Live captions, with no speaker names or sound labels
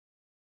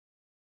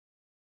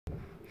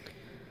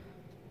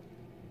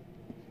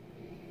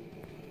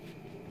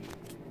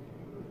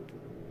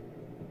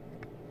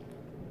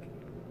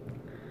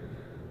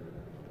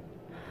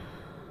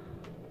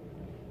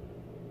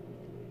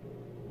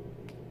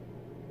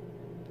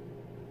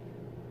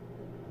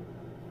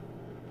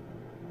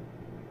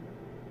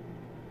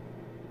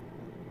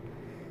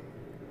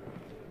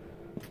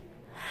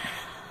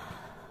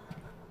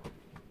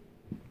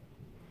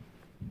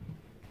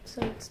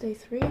So it's day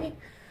 3.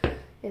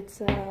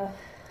 It's I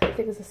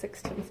think it's the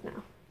 16th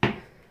now.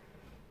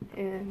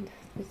 And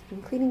there's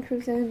been cleaning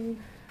crews in.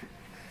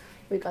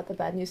 We got the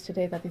bad news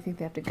today that they think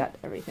they have to gut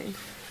everything.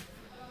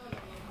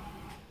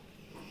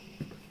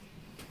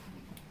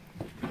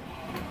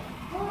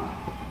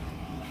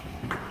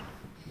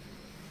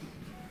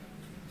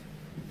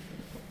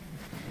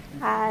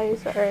 Hi,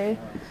 sorry.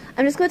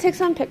 I'm just gonna take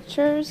some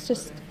pictures.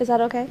 Is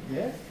that okay?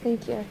 Yes.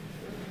 Thank you.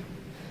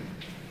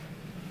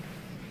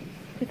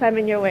 If I'm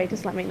in your way,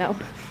 just let me know.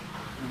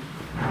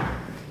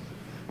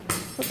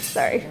 Oops,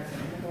 sorry.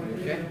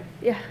 Okay.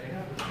 Yeah.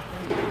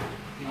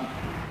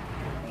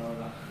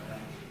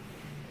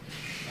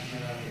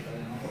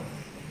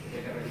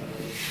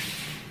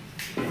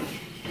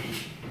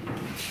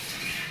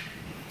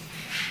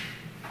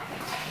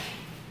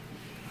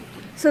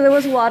 So there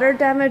was water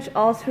damage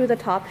all through the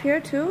top here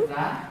too?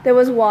 There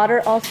was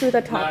water all through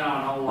the top?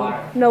 No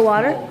water. No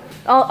water? Smoke.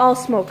 All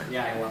smoke?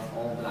 Yeah, it was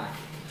all black.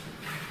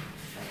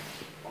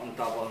 On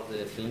top of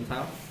the ceiling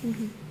tile.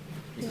 Mm-hmm.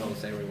 It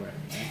goes everywhere.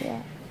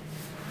 Yeah.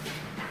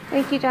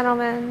 Thank you,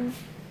 gentlemen.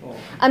 Oh.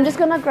 I'm just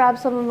going to grab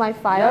some of my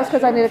files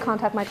because I need to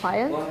contact my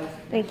client.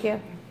 Thank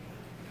you.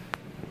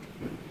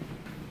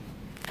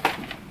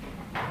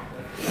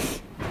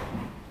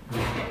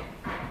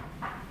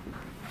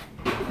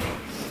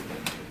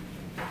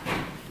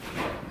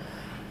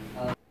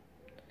 I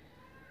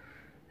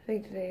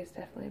think today has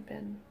definitely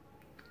been,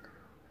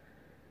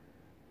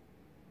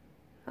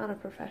 on a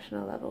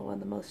professional level, one of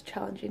the most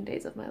challenging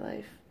days of my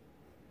life.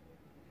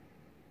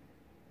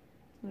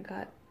 I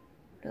got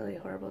really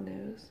horrible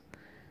news.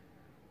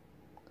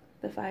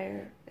 The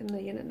fire in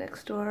the unit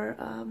next door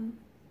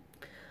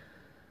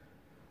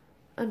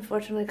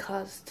unfortunately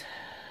caused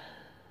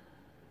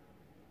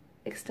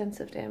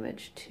extensive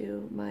damage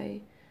to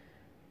my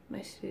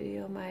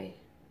studio, my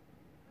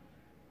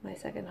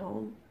second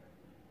home.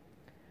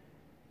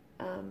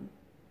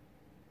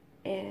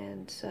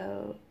 And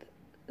so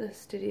the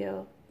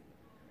studio,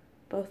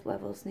 both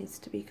levels, needs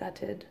to be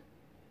gutted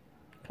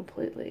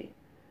completely.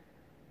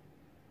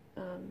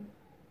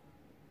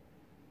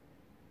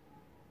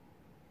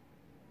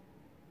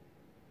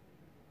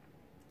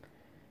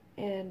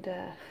 And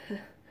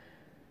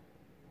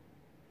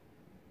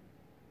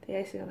the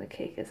icing on the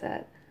cake is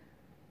that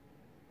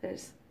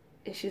there's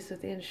issues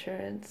with the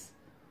insurance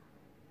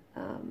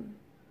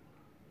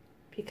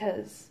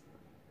because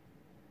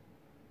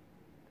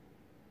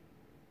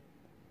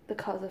the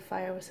cause of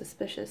fire was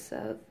suspicious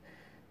of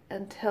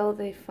until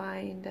they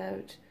find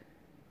out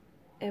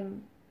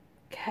and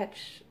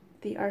catch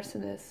the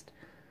arsonist.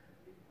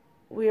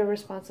 We are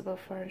responsible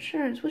for our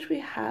insurance, which we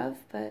have,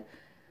 but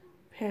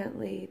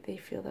apparently they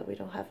feel that we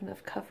don't have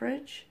enough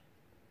coverage.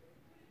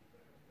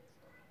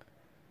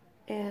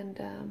 And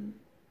I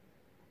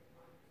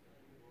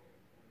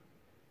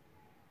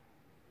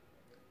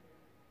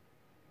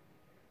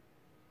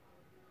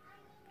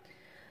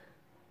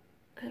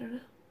don't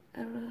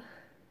know.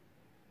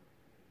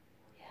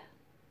 Yeah.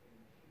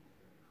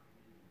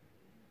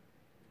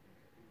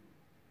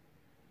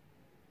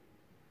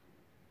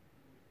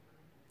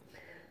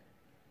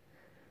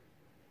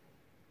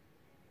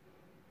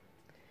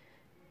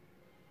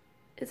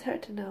 It's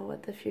hard to know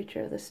what the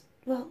future of this,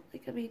 well,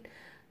 like, I mean,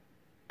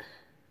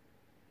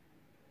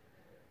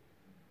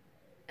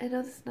 I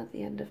know this is not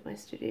the end of my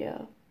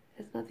studio.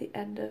 It's not the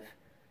end of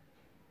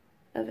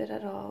it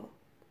at all.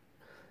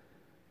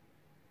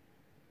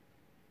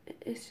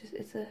 It's just,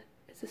 it's a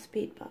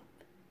speed bump.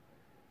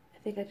 I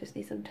think I just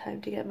need some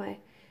time to get my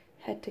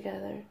head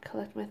together,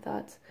 collect my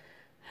thoughts,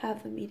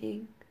 have the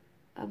meeting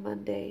on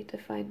Monday to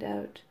find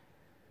out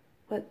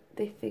what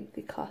they think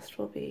the cost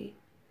will be,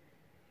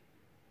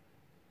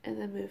 and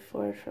then move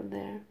forward from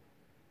there.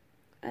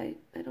 I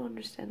don't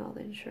understand all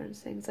the insurance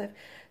things. I've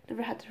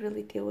never had to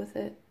really deal with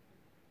it.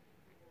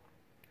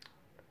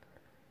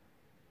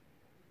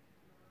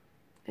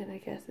 And I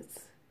guess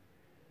it's,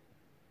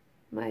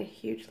 my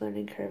huge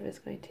learning curve is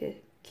going to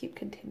keep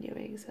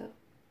continuing, so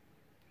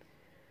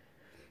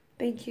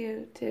thank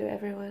you to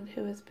everyone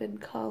who has been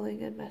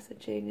calling and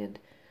messaging and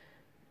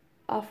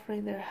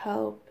offering their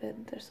help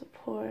and their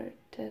support,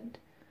 and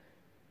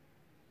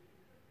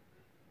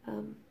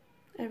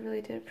I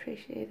really do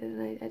appreciate it,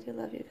 and I do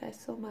love you guys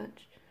so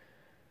much.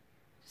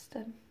 Just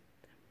I'm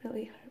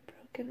really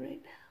heartbroken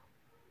right now.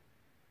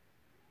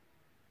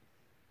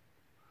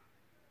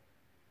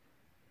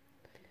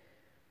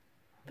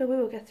 But we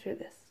will get through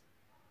this.